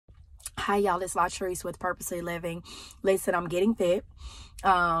Hi, y'all. It's Latrice with Purposely Living. Listen, I'm getting fit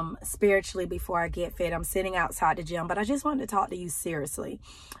spiritually before I get fit. I'm sitting outside the gym, but I just wanted to talk to you seriously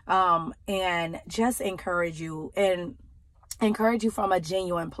and just encourage you from a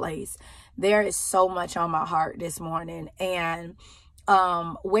genuine place. There is so much on my heart this morning. And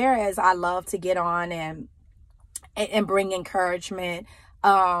whereas I love to get on and bring encouragement,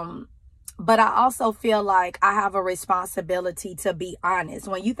 but I also feel like I have a responsibility to be honest.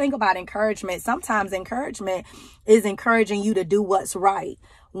 When you think about encouragement, sometimes encouragement is encouraging you to do what's right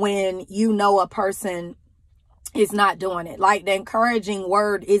when you know a person is not doing it. Like, the encouraging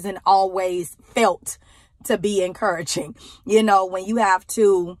word isn't always felt to be encouraging. You know, when you have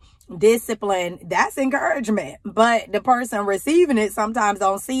to discipline, that's encouragement, but the person receiving it sometimes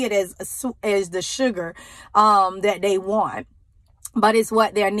don't see it as the sugar that they want, but it's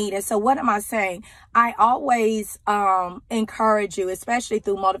what they're needing. So what am I saying? I always encourage you, especially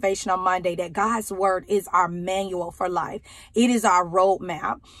through Motivational Monday, that God's word is our manual for life. It is our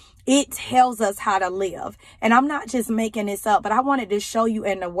roadmap. It tells us how to live. And I'm not just making this up, but I wanted to show you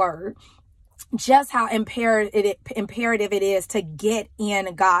in the word just how imperative it is to get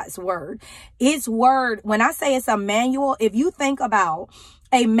in God's word. His word, when I say it's a manual, if you think about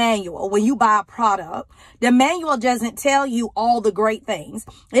a manual, when you buy a product, the manual doesn't tell you all the great things.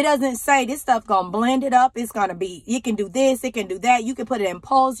 It doesn't say this stuff gonna blend it up. It's gonna be, you can do this, it can do that. You can put it in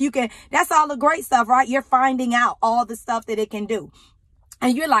pulse. That's all the great stuff, right? You're finding out all the stuff that it can do.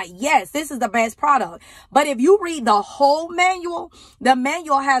 And you're like, yes, this is the best product. But if you read the whole manual, the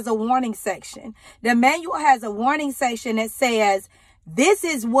manual has a warning section. The manual has a warning section that says, this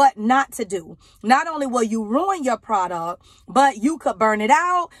is what not to do. Not only will you ruin your product, but you could burn it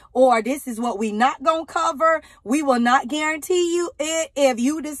out, or this is what we not gonna cover. We will not guarantee you it if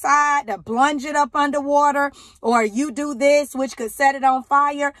you decide to plunge it up underwater, or you do this, which could set it on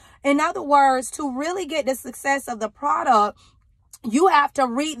fire. In other words, to really get the success of the product, you have to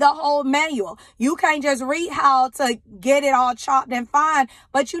read the whole manual. You can't just read how to get it all chopped and fine,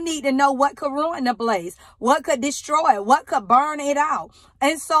 but you need to know what could ruin the blaze, what could destroy it, what could burn it out.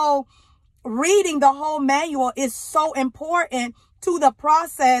 And so reading the whole manual is so important to the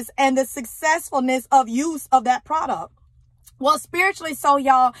process and the successfulness of use of that product. Well, spiritually, so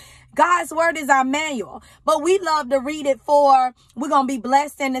y'all, God's word is our manual, but we love to read it we're going to be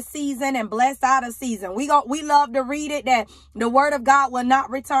blessed in the season and blessed out of season. We love to read it that the word of God will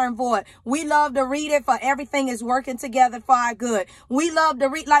not return void. We love to read it for everything is working together for our good. We love to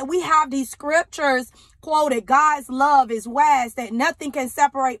read, like, we have these scriptures quoted, God's love is vast, that nothing can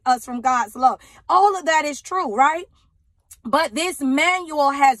separate us from God's love. All of that is true, right? But this manual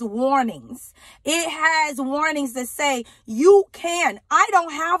has warnings. It has warnings that say I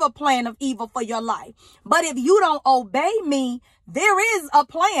don't have a plan of evil for your life. But if you don't obey me, there is a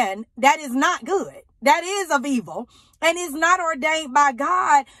plan that is not good, that is of evil, and is not ordained by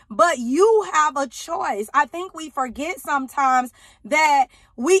God, but you have a choice. I think we forget sometimes that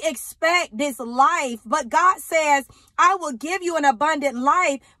we expect this life, but God says, I will give you an abundant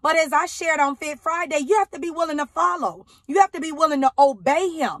life. But as I shared on Fit Friday, you have to be willing to follow. You have to be willing to obey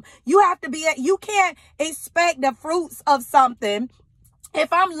him. You can't expect the fruits of something.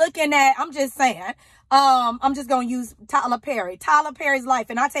 If I'm just saying, I'm just going to use Tyler Perry's life,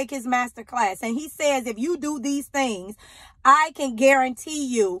 and I take his master class. And he says, if you do these things, I can guarantee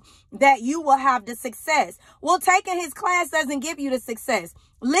you that you will have the success. Well, taking his class doesn't give you the success.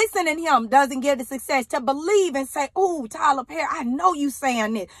 Listening to him doesn't give the success. To believe and say, oh, Tyler Perry, I know you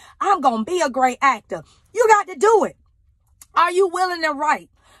saying this. I'm going to be a great actor. You got to do it. Are you willing to write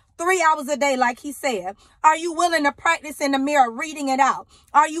 3 hours a day, like he said? Are you willing to practice in the mirror, reading it out?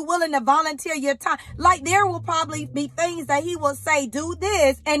 Are you willing to volunteer your time? Like, there will probably be things that he will say, do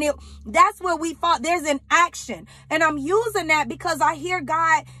this. And that's where we thought there's an action. And I'm using that because I hear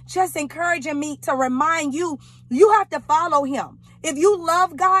God just encouraging me to remind you, you have to follow him. If you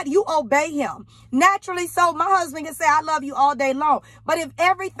love God, you obey him. Naturally so, my husband can say, I love you all day long. But if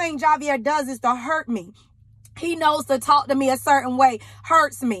everything Javier does is to hurt me, he knows to talk to me a certain way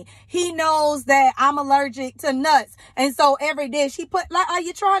hurts me. He knows that I'm allergic to nuts. And so every dish he put, like, are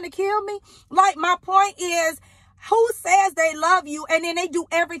you trying to kill me? Like, my point is, who says they love you and then they do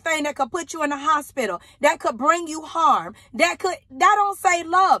everything that could put you in the hospital, that could bring you harm, that don't say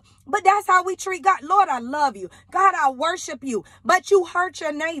love. But that's how we treat God. Lord, I love you. God, I worship you. But you hurt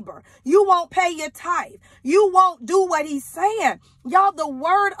your neighbor. You won't pay your tithe. You won't do what he's saying. Y'all, the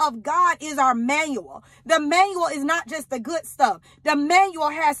word of God is our manual. The manual is not just the good stuff. The manual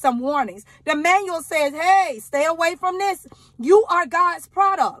has some warnings. The manual says, hey, stay away from this. You are God's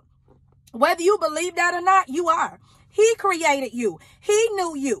product. Whether you believe that or not, you are. He created you. He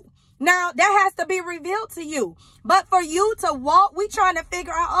knew you. Now, that has to be revealed to you. But for you to walk, we trying to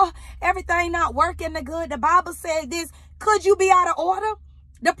figure out, oh, everything not working the good. The Bible said this. Could you be out of order?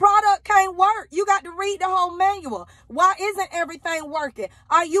 The product can't work. You got to read the whole manual. Why isn't everything working?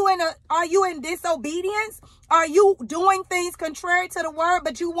 Are you in disobedience? Are you doing things contrary to the word,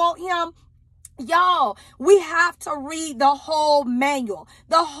 but you want him? Y'all, we have to read the whole manual,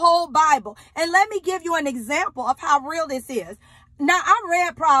 the whole Bible. And let me give you an example of how real this is. Now, I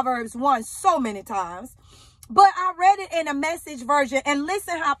read Proverbs 1 so many times, but I read it in a Message version, and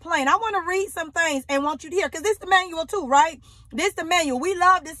listen how plain. I want to read some things and want you to hear, because this is the manual too, right? This the manual. We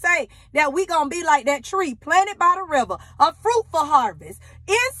love to say that we going to be like that tree planted by the river, a fruitful harvest,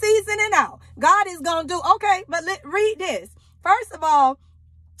 in season and out. God is going to do, okay, but read this. First of all,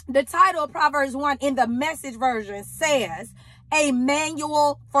 the title of Proverbs 1 in the Message version says, a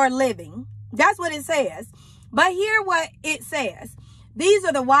manual for living. That's what it says. But hear what it says. These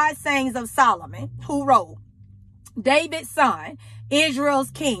are the wise sayings of Solomon, who wrote, David's son, Israel's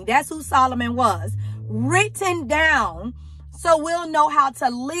king. That's who Solomon was. Written down so we'll know how to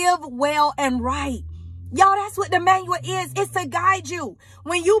live well and right. Y'all, that's what the manual is. It's to guide you.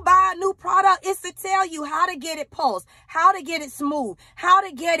 When you buy a new product, it's to tell you how to get it pulsed, how to get it smooth, how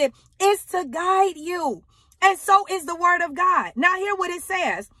to get it. It's to guide you. And so is the word of God. Now, hear what it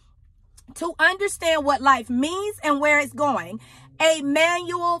says. To understand what life means and where it's going, a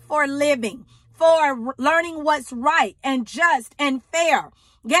manual for living, for learning what's right and just and fair.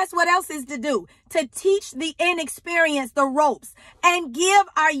 Guess what else is to do? To teach the inexperienced the ropes and give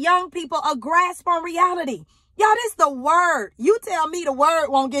our young people a grasp on reality. Y'all, this the word. You tell me the word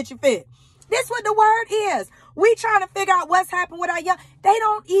won't get you fit. This what the word is. We trying to figure out what's happened with our young. They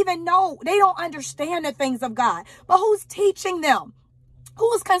don't even know. They don't understand the things of God. But who's teaching them?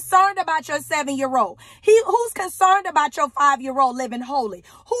 Who's concerned about your 7-year-old? Who's concerned about your 5-year-old living holy?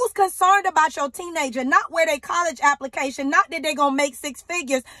 Who's concerned about your teenager? Not where they college application, not that they're going to make 6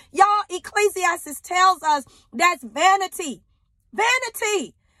 figures. Y'all, Ecclesiastes tells us that's vanity.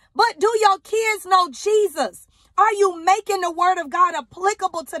 Vanity. But do your kids know Jesus? Are you making the word of God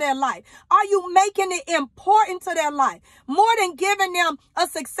applicable to their life? Are you making it important to their life? More than giving them a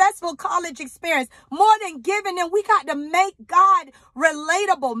successful college experience, more than giving them, we got to make God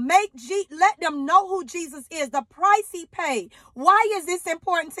relatable. Let them know who Jesus is, the price he paid. Why is this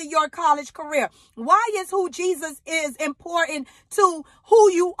important to your college career? Why is who Jesus is important to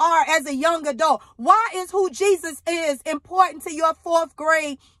who you are as a young adult? Why is who Jesus is important to your 4th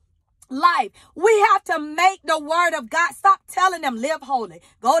grade life? We have to make the word of God. Stop telling them live holy,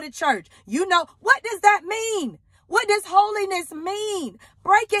 go to church. You know, what does that mean? What does holiness mean?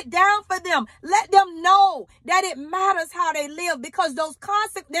 Break it down for them. Let them know that it matters how they live, because there's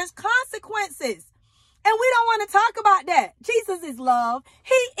consequences. And we don't want to talk about that. Jesus is love.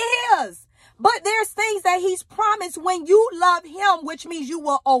 He is. But there's things that he's promised when you love him, which means you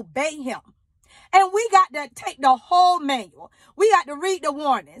will obey him. And we got to take the whole manual. We got to read the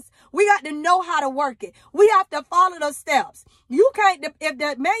warnings. We got to know how to work it. We have to follow the steps. You can't, if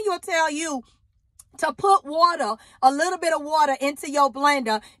the manual tell you to put water, a little bit of water into your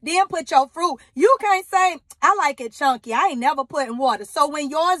blender, then put your fruit, you can't say, I like it chunky. I ain't never putting water. So when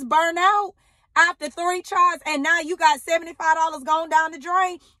yours burn out after 3 tries and now you got $75 going down the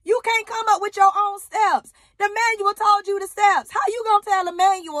drain, you can't come up with your own steps. The manual told you the steps. How you gonna tell the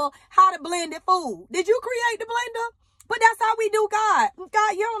manual how to blend the food? Did you create the blender? But that's how we do God.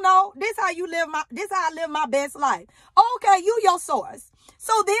 God, you don't know. This how I live my best life. Okay, you your source.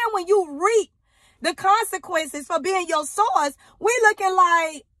 So then when you reap the consequences for being your source, we looking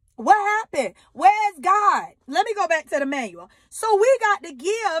like, what happened? Where's God? Let me go back to the manual. So we got to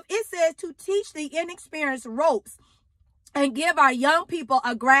give, it says, to teach the inexperienced ropes and give our young people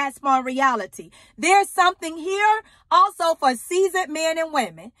a grasp on reality. There's something here also for seasoned men and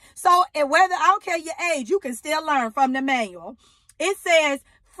women. So whether, I don't care your age, you can still learn from the manual. It says,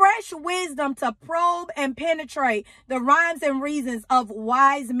 fresh wisdom to probe and penetrate the rhymes and reasons of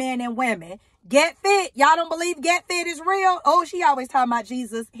wise men and women. Get fit. Y'all don't believe get fit is real? Oh, she always talking about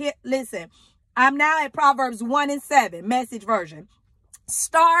Jesus. Here, listen, I'm now at Proverbs 1 and 7, Message version.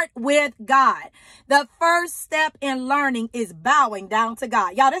 Start with God. The first step in learning is bowing down to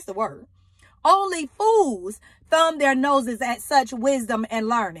God. Y'all, that's the word. Only fools thumb their noses at such wisdom and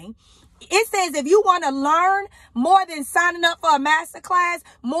learning. It says if you want to learn more than signing up for a master class,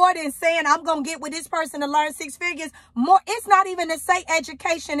 more than saying I'm going to get with this person to learn 6 figures, more, it's not even to say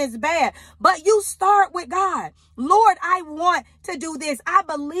education is bad, but you start with God. Lord, I want to do this. I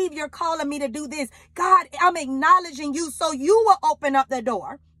believe you're calling me to do this. God, I'm acknowledging you so you will open up the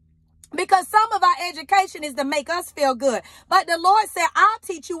door. Because some of our education is to make us feel good. But the Lord said, I'll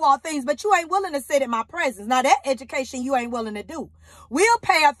teach you all things, but you ain't willing to sit in my presence. Now, that education you ain't willing to do. We'll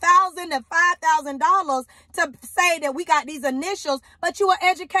pay $1,000 to $5,000 to say that we got these initials, but you an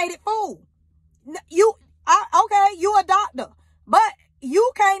educated fool. Okay, you a doctor, but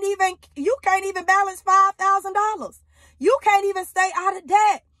you can't even balance $5,000. You can't even stay out of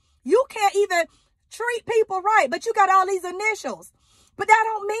debt. You can't even treat people right, but you got all these initials. But that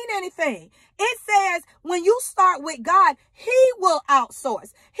don't mean anything. It says when you start with God, he will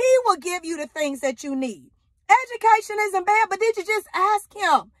outsource. He will give you the things that you need. Education isn't bad, but did you just ask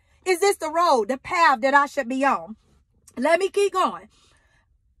him, is this the road, the path that I should be on? Let me keep going.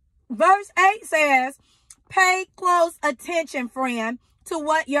 Verse 8 says, pay close attention, friend, to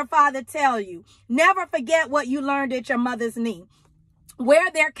what your father tells you. Never forget what you learned at your mother's knee.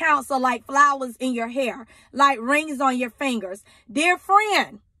 Wear their counsel like flowers in your hair, like rings on your fingers. Dear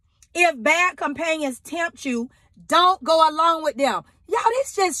friend, if bad companions tempt you, don't go along with them. Y'all,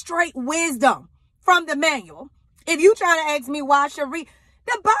 this just straight wisdom from the manual. If you trying to ask me why I should read,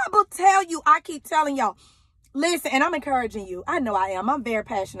 the Bible tell you, I keep telling y'all, listen, and I'm encouraging you. I know I am. I'm very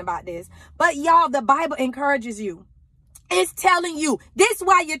passionate about this. But y'all, the Bible encourages you. It's telling you, this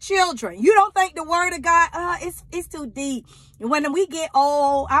why your children, you don't think the word of God, it's too deep. When we get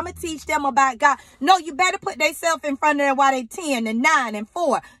old, I'm going to teach them about God. No, you better put themselves in front of them while they 10 and 9 and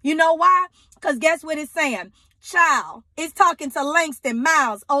 4. You know why? Because guess what it's saying? Child, it's talking to Langston,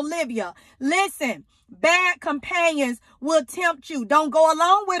 Miles, Olivia. Listen, bad companions will tempt you. Don't go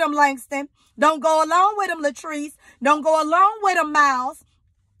along with them, Langston. Don't go along with them, Latrice. Don't go along with them, Miles.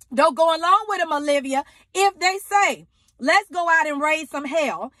 Don't go along with them, Olivia. If they say, let's go out and raise some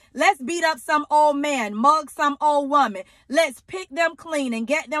hell. Let's beat up some old man, mug some old woman. Let's pick them clean and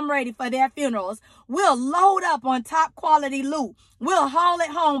get them ready for their funerals. We'll load up on top quality loot. We'll haul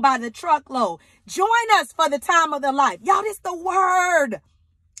it home by the truckload. Join us for the time of their life. Y'all, this the word.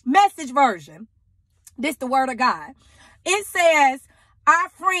 Message version. This the word of God. It says, our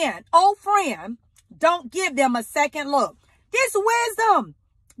friend, old friend, don't give them a second look. This wisdom.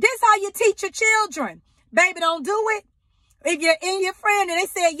 This how you teach your children. Baby, don't do it. If you're in your friend and they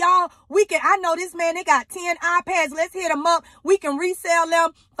say, y'all, I know this man, they got 10 iPads. Let's hit them up. We can resell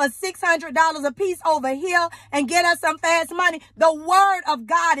them for $600 a piece over here and get us some fast money. The word of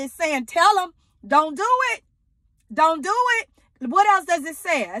God is saying, tell them, don't do it. Don't do it. What else does it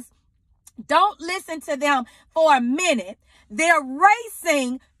say? Don't listen to them for a minute. They're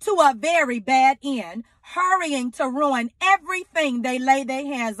racing to a very bad end, hurrying to ruin everything they lay their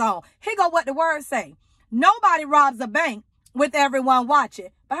hands on. Here go what the word say. Nobody robs a bank with everyone watching.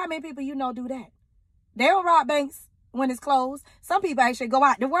 But how many people you know do that? They don't rob banks when it's closed. Some people actually go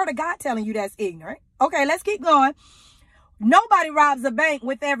out. The word of God telling you that's ignorant. Okay, let's keep going. Nobody robs a bank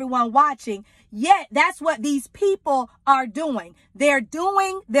with everyone watching. Yet that's what these people are doing. They're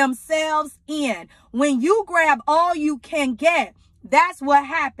doing themselves in. When you grab all you can get, that's what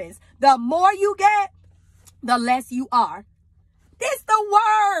happens. The more you get, the less you are. This the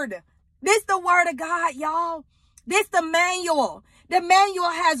word. This the word of God, y'all. This the manual. The manual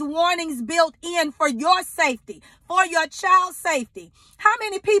has warnings built in for your safety, for your child's safety. How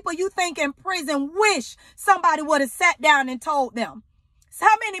many people you think in prison wish somebody would have sat down and told them?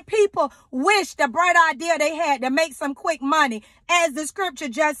 How many people wish the bright idea they had to make some quick money, as the scripture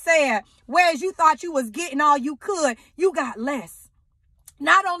just said, whereas you thought you was getting all you could, you got less.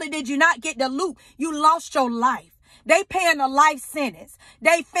 Not only did you not get the loot, you lost your life. They paying a life sentence.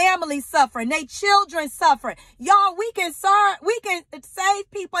 They family suffering. They children suffering. Y'all, we can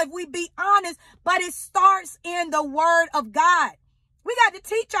save people if we be honest, but it starts in the word of God. We got to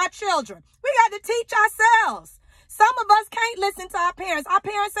teach our children. We got to teach ourselves. Some of us can't listen to our parents. Our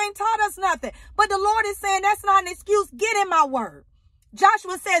parents ain't taught us nothing. But the Lord is saying that's not an excuse. Get in my word.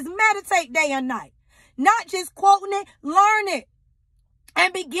 Joshua says meditate day and night. Not just quoting it, learn it.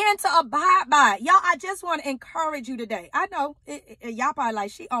 And begin to abide by it. Y'all, I just want to encourage you today. I know y'all probably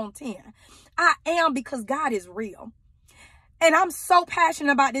like, she on 10. I am, because God is real. And I'm so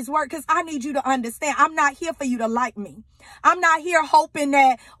passionate about this work because I need you to understand. I'm not here for you to like me. I'm not here hoping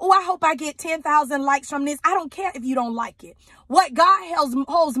that, oh, I hope I get 10,000 likes from this. I don't care if you don't like it. What God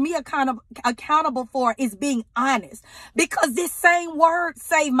holds me accountable for is being honest, because this same word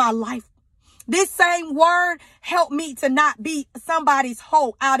saved my life. This same word helped me to not be somebody's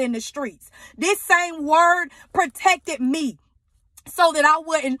hoe out in the streets. This same word protected me so that I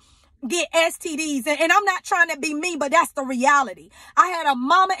wouldn't get STDs. And I'm not trying to be mean, but that's the reality. I had a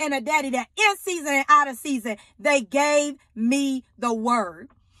mama and a daddy that in season and out of season, they gave me the word.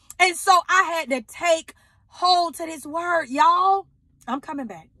 And so I had to take hold to this word, y'all. I'm coming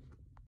back.